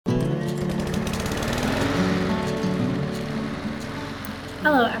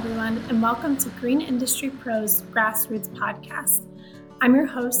Hello, everyone, and welcome to Green Industry Pro's Grassroots Podcast. I'm your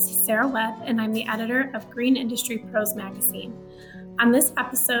host, Sarah Webb, and I'm the editor of Green Industry Pros magazine. On this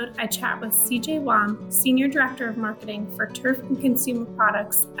episode, I chat with CJ Wam, Senior Director of Marketing for Turf and Consumer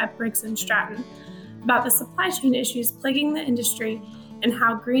Products at Briggs & Stratton, about the supply chain issues plaguing the industry and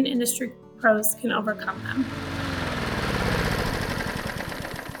how Green Industry Pros can overcome them.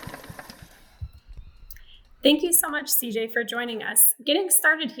 Thank you so much, CJ, for joining us. Getting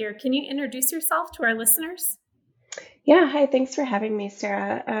started here, can you introduce yourself to our listeners? Yeah, hi, thanks for having me,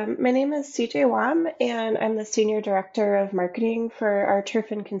 Sarah. My name is CJ Wam, and I'm the Senior Director of Marketing for our Turf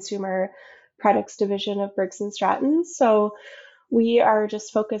and Consumer Products Division of Briggs & Stratton. So we are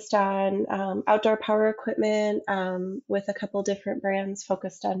just focused on outdoor power equipment with a couple different brands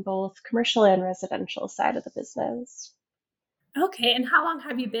focused on both commercial and residential side of the business. Okay, and how long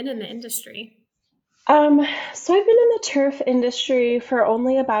have you been in the industry? So I've been in the turf industry for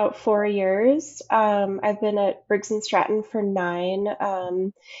only about 4 years. I've been at Briggs & Stratton for 9.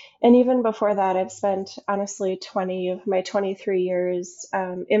 And even before that, I've spent honestly 20 of my 23 years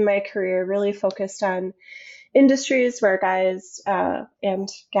in my career really focused on industries where guys and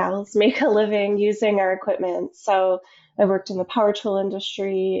gals make a living using our equipment. So I worked in the power tool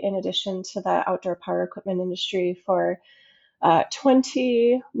industry in addition to the outdoor power equipment industry for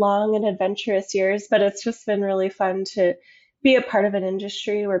 20 long and adventurous years, but it's just been really fun to be a part of an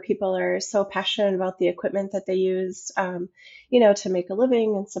industry where people are so passionate about the equipment that they use, to make a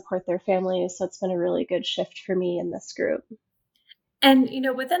living and support their families. So it's been a really good shift for me in this group. And,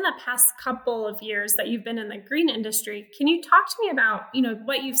 within the past couple of years that you've been in the green industry, can you talk to me about,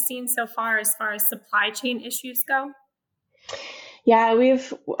 what you've seen so far as supply chain issues go? Yeah,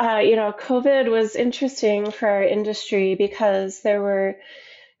 COVID was interesting for our industry because there were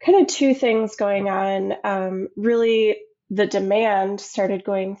kind of two things going on. Really, the demand started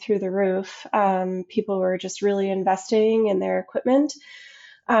going through the roof. People were just really investing in their equipment.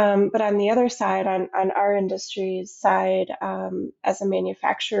 But on the other side, on our industry's side, as a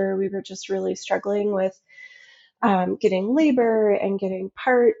manufacturer, we were just really struggling with getting labor and getting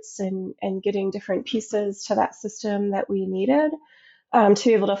parts and getting different pieces to that system that we needed to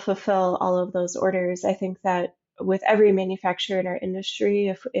be able to fulfill all of those orders. I think that with every manufacturer in our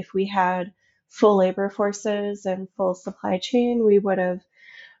industry, if we had full labor forces and full supply chain, we would have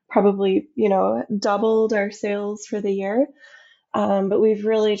probably, doubled our sales for the year. But we've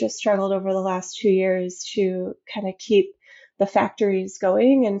really just struggled over the last 2 years to kind of keep the factories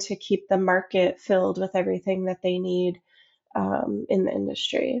going and to keep the market filled with everything that they need in the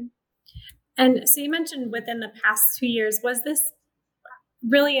industry. And so you mentioned within the past 2 years, was this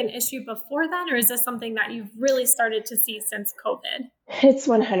really an issue before then, or is this something that you've really started to see since COVID? It's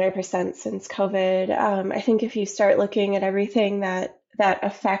 100% since COVID. I think if you start looking at everything that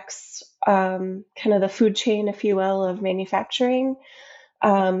affects kind of the food chain, if you will, of manufacturing,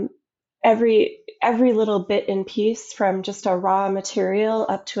 um, every little bit and piece from just a raw material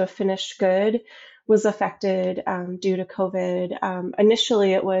up to a finished good was affected due to COVID.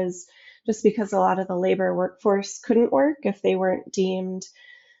 Initially, it was just because a lot of the labor workforce couldn't work if they weren't deemed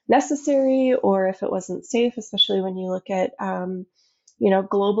necessary or if it wasn't safe, especially when you look at,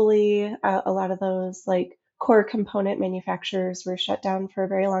 globally, a lot of those like core component manufacturers were shut down for a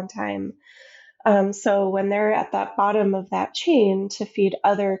very long time. So when they're at that bottom of that chain to feed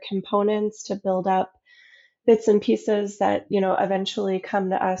other components to build up bits and pieces that, eventually come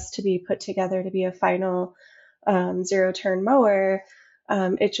to us to be put together to be a final zero turn mower,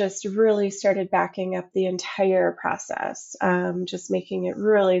 it just really started backing up the entire process, just making it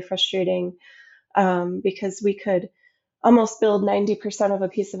really frustrating because we could almost build 90% of a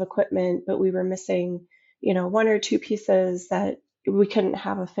piece of equipment, but we were missing, one or two pieces that we couldn't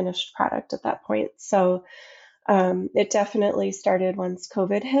have a finished product at that point. So it definitely started once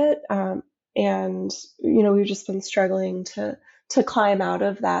COVID hit. And, we've just been struggling to climb out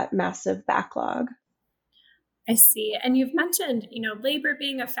of that massive backlog. I see. And you've mentioned, labor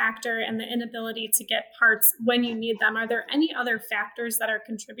being a factor and the inability to get parts when you need them. Are there any other factors that are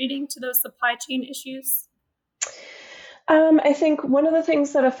contributing to those supply chain issues? I think one of the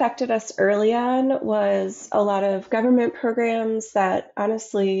things that affected us early on was a lot of government programs that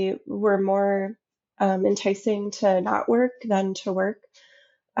honestly were more enticing to not work than to work.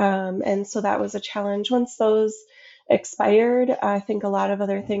 And so that was a challenge. Once those expired, I think a lot of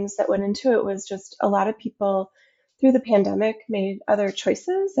other things that went into it was just a lot of people through the pandemic made other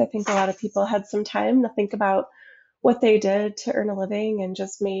choices. I think a lot of people had some time to think about what they did to earn a living and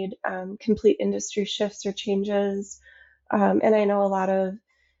just made complete industry shifts or changes. And I know a lot of,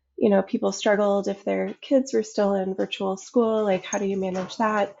 people struggled if their kids were still in virtual school, like how do you manage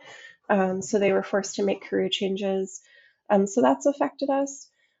that? So they were forced to make career changes. So that's affected us.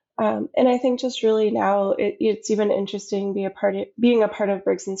 And I think just really now it's even interesting being a part of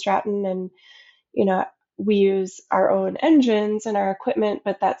Briggs and Stratton, and you know we use our own engines and our equipment,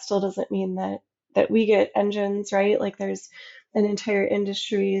 but that still doesn't mean that we get engines, right? Like there's an entire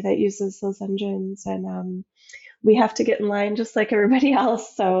industry that uses those engines, and we have to get in line just like everybody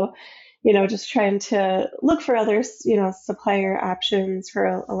else. So, just trying to look for other, supplier options for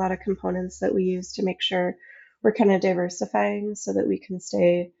a lot of components that we use to make sure we're kind of diversifying so that we can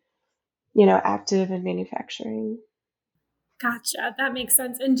stay, active in manufacturing. Gotcha. That makes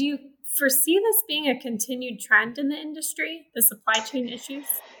sense. And do you foresee this being a continued trend in the industry, the supply chain issues?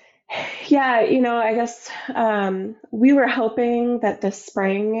 Yeah, I guess we were hoping that this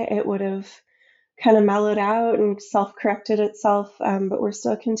spring it would have kind of mellowed out and self-corrected itself, but we're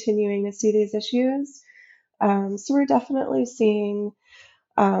still continuing to see these issues. So we're definitely seeing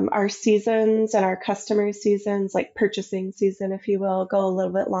our seasons and our customer seasons, like purchasing season, if you will, go a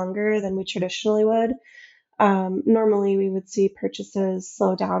little bit longer than we traditionally would. Normally, we would see purchases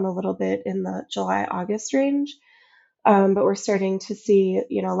slow down a little bit in the July, August range. But we're starting to see,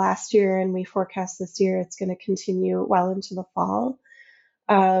 last year, and we forecast this year, it's going to continue well into the fall.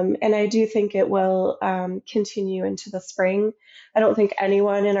 And I do think it will continue into the spring. I don't think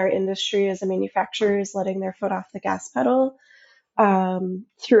anyone in our industry as a manufacturer is letting their foot off the gas pedal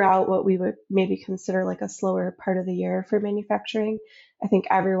throughout what we would maybe consider like a slower part of the year for manufacturing. I think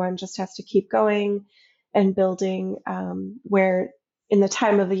everyone just has to keep going and building where in the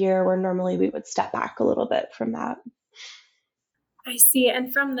time of the year where normally we would step back a little bit from that. I see.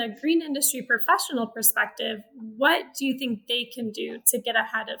 And from the green industry professional perspective, what do you think they can do to get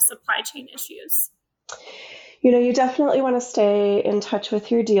ahead of supply chain issues? You definitely want to stay in touch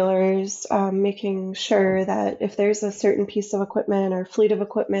with your dealers, making sure that if there's a certain piece of equipment or fleet of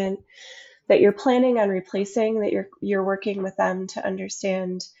equipment that you're planning on replacing, that you're working with them to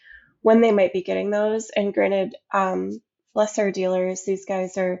understand when they might be getting those. And granted, bless our dealers, these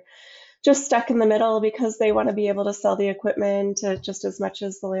guys are just stuck in the middle because they want to be able to sell the equipment just as much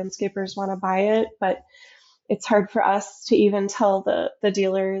as the landscapers want to buy it. But it's hard for us to even tell the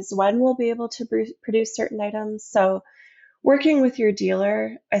dealers when we'll be able to produce certain items. So working with your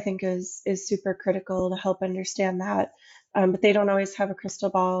dealer, I think, is super critical to help understand that. But they don't always have a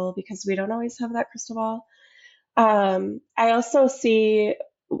crystal ball because we don't always have that crystal ball. I also see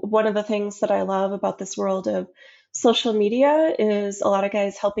one of the things that I love about this world of social media is a lot of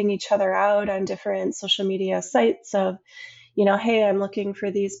guys helping each other out on different social media sites of, hey, I'm looking for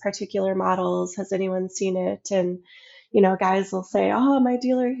these particular models. Has anyone seen it? And, guys will say, oh, my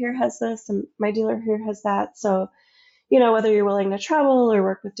dealer here has this and my dealer here has that. So, whether you're willing to travel or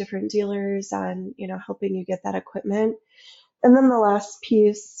work with different dealers on, helping you get that equipment. And then the last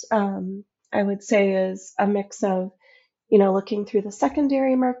piece, I would say is a mix of, looking through the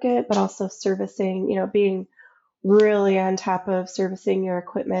secondary market, but also servicing, being really on top of servicing your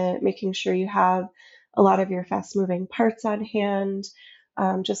equipment, making sure you have a lot of your fast moving parts on hand,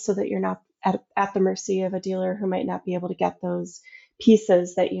 just so that you're not at the mercy of a dealer who might not be able to get those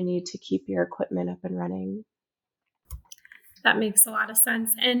pieces that you need to keep your equipment up and running. That makes a lot of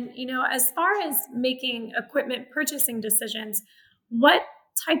sense. And, as far as making equipment purchasing decisions, what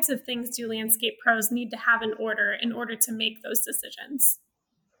types of things do landscape pros need to have in order to make those decisions?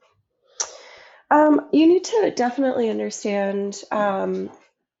 You need to definitely understand,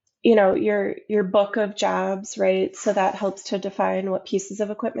 your book of jobs, right? So that helps to define what pieces of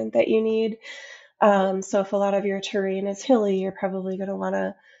equipment that you need. So if a lot of your terrain is hilly, you're probably going to want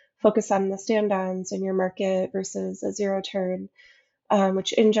to focus on the stand-ons in your market versus a zero turn,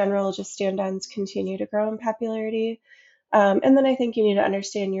 which in general, just stand-ons continue to grow in popularity. And then I think you need to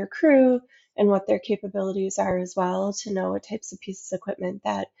understand your crew and what their capabilities are as well to know what types of pieces of equipment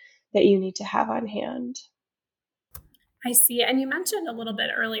that you need to have on hand. I see. And you mentioned a little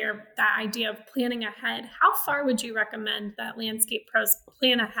bit earlier that idea of planning ahead. How far would you recommend that landscape pros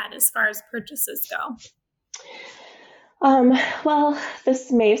plan ahead as far as purchases go? Well,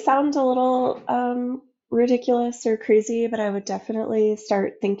 this may sound a little ridiculous or crazy, but I would definitely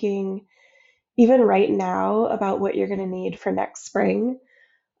start thinking even right now about what you're going to need for next spring.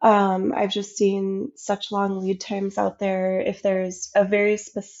 I've just seen such long lead times out there. If there's a very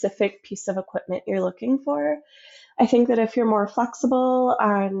specific piece of equipment you're looking for, I think that if you're more flexible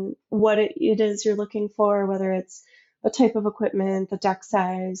on what it is you're looking for, whether it's the type of equipment, the deck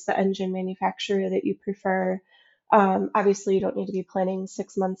size, the engine manufacturer that you prefer, obviously you don't need to be planning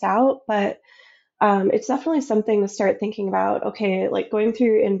 6 months out, but it's definitely something to start thinking about. Okay, like going through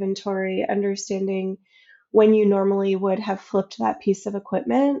your inventory, understanding when you normally would have flipped that piece of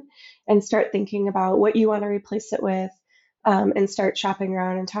equipment, and start thinking about what you want to replace it with, and start shopping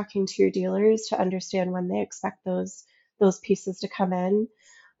around and talking to your dealers to understand when they expect those pieces to come in.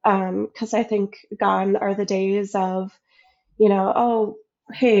 Because I think gone are the days of, oh,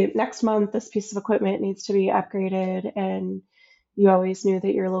 hey, next month this piece of equipment needs to be upgraded, and you always knew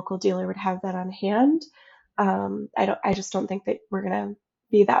that your local dealer would have that on hand. I just don't think that we're gonna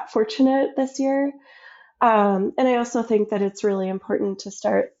be that fortunate this year. And I also think that it's really important to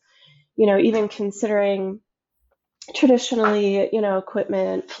start, even considering traditionally,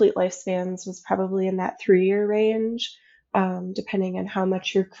 equipment fleet lifespans was probably in that 3-year range, depending on how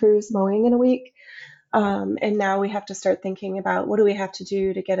much your crew's mowing in a week. And now we have to start thinking about what do we have to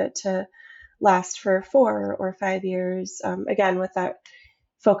do to get it to last for 4 or 5 years. Again, with that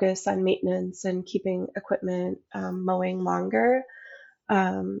focus on maintenance and keeping equipment mowing longer.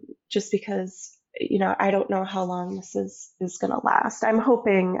 Just because, I don't know how long this is going to last.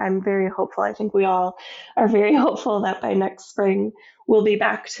 I'm very hopeful. I think we all are very hopeful that by next spring we'll be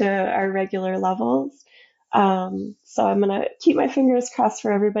back to our regular levels. So I'm going to keep my fingers crossed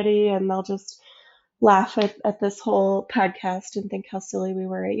for everybody, and they'll just laugh at this whole podcast and think how silly we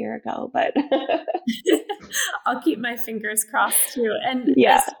were a year ago. But I'll keep my fingers crossed too. And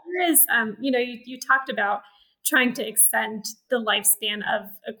yeah. as far as, you talked about trying to extend the lifespan of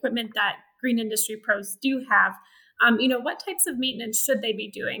equipment that Green Industry Pros do have. What types of maintenance should they be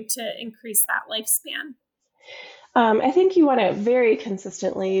doing to increase that lifespan? I think you want to very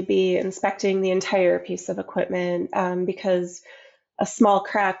consistently be inspecting the entire piece of equipment, because a small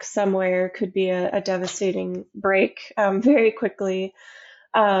crack somewhere could be a devastating break very quickly.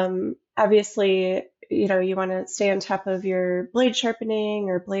 Obviously, you want to stay on top of your blade sharpening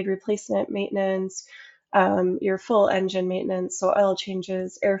or blade replacement maintenance, your full engine maintenance, so oil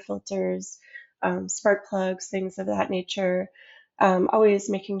changes, air filters, spark plugs, things of that nature. Always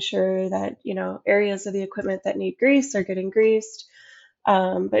making sure that, areas of the equipment that need grease are getting greased,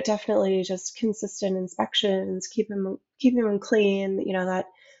 but definitely just consistent inspections, keeping them clean, that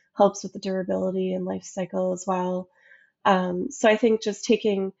helps with the durability and life cycle as well. So I think just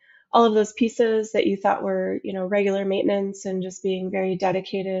taking all of those pieces that you thought were, regular maintenance and just being very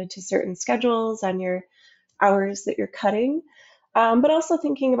dedicated to certain schedules on your hours that you're cutting. But also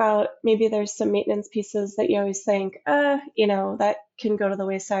thinking about maybe there's some maintenance pieces that you always think, that can go to the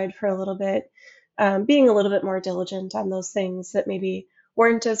wayside for a little bit. Being a little bit more diligent on those things that maybe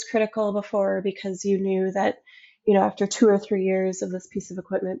weren't as critical before because you knew that, after 2 or 3 years of this piece of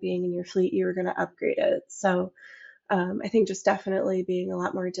equipment being in your fleet, you were going to upgrade it. So I think just definitely being a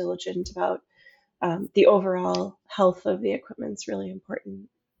lot more diligent about the overall health of the equipment is really important.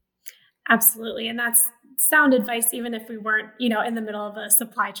 Absolutely. And that's sound advice, even if we weren't, in the middle of a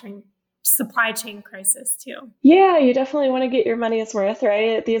supply chain crisis too. Yeah, you definitely want to get your money's worth,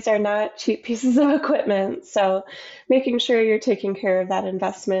 right? These are not cheap pieces of equipment. So making sure you're taking care of that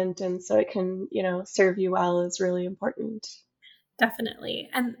investment and so it can, serve you well is really important. Definitely.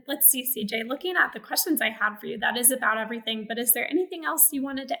 And let's see, CJ, looking at the questions I had for you, that is about everything, but is there anything else you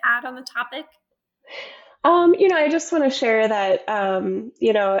wanted to add on the topic? I just want to share that,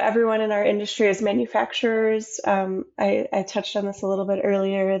 everyone in our industry is manufacturers. I touched on this a little bit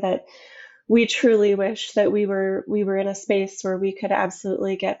earlier, that we truly wish that we were in a space where we could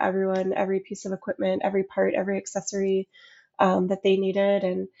absolutely get everyone every piece of equipment, every part, every accessory that they needed.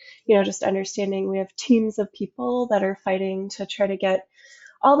 And, just understanding we have teams of people that are fighting to try to get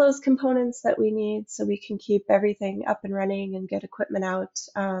all those components that we need so we can keep everything up and running and get equipment out.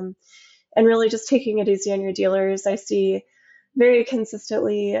 And really just taking it easy on your dealers. I see very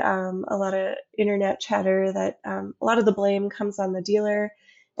consistently a lot of internet chatter that a lot of the blame comes on the dealer,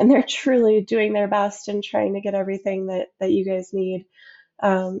 and they're truly doing their best and trying to get everything that you guys need.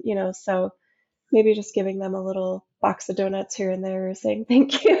 So maybe just giving them a little box of donuts here and there, saying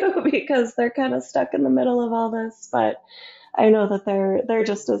thank you because they're kind of stuck in the middle of all this. But I know that they're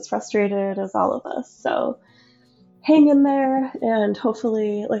just as frustrated as all of us. So hang in there, and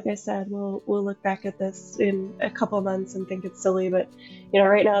hopefully, like I said, we'll look back at this in a couple of months and think it's silly, but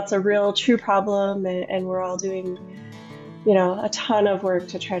right now it's a real true problem, and we're all doing a ton of work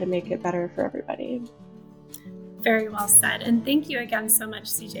to try to make it better for everybody. Very well said. And thank you again so much,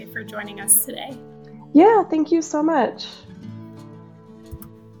 CJ, for joining us today. Yeah, thank you so much.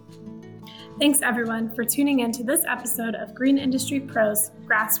 Thanks everyone for tuning in to this episode of Green Industry Pros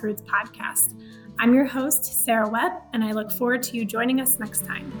Grassroots Podcast. I'm your host, Sarah Webb, and I look forward to you joining us next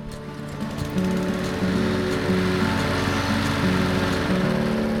time.